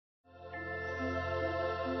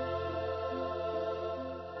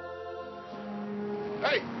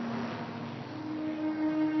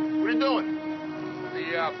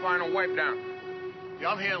final wipe down. Yeah,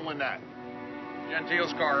 I'm handling that.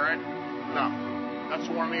 Gentile's car, right? No, that's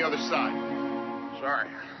the one on the other side. Sorry.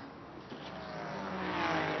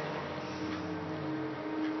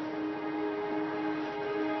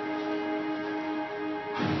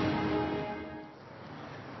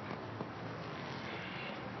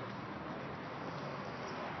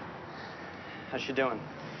 How's she doing?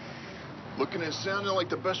 Looking and sounding like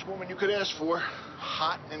the best woman you could ask for.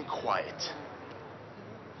 Hot and quiet.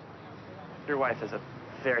 Your wife is a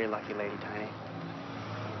very lucky lady, Tiny.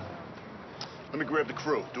 Let me grab the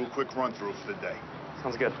crew. Do a quick run-through for the day.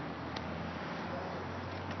 Sounds good.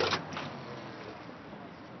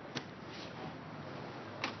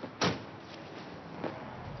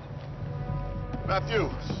 Matthew.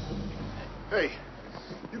 Hey,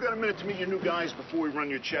 you got a minute to meet your new guys before we run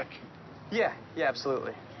your check? Yeah,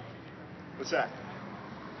 absolutely. What's that?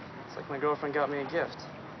 It's like my girlfriend got me a gift.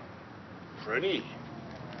 Pretty.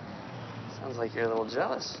 Sounds like you're a little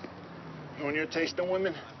jealous. Knowing your taste in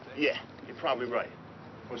women? Yeah, you're probably right.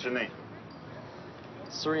 What's her name?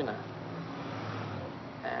 Serena.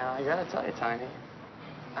 And I gotta tell you, Tiny,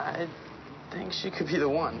 I think she could be the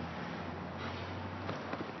one.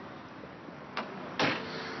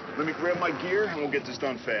 Let me grab my gear and we'll get this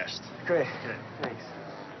done fast. Great. Thanks.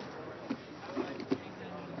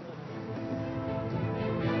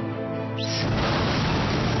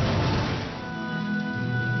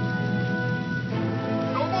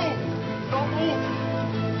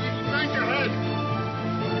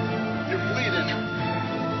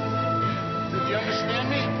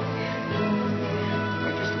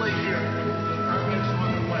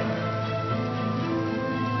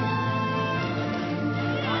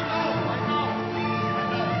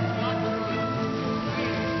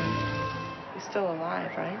 Still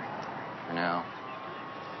alive, right? For now.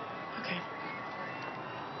 Okay.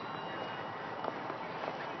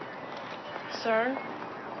 Sir,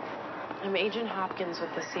 I'm Agent Hopkins with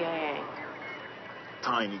the CIA.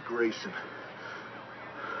 Tiny Grayson.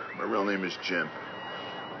 My real name is Jim.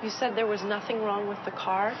 You said there was nothing wrong with the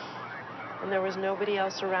car and there was nobody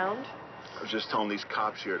else around? I was just telling these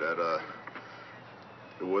cops here that,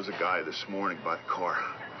 there was a guy this morning by the car.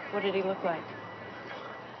 What did he look like?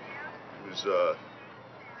 He was a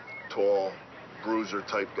tall,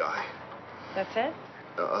 bruiser-type guy. That's it?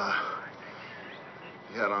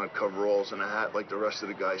 He had on coveralls and a hat like the rest of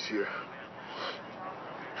the guys here.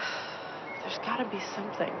 There's gotta be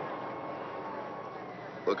something.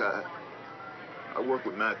 Look, I worked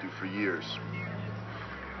with Matthew for years.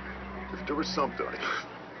 If there was something,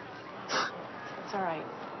 It's all right.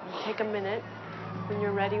 You take a minute. When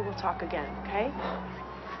you're ready, we'll talk again, okay?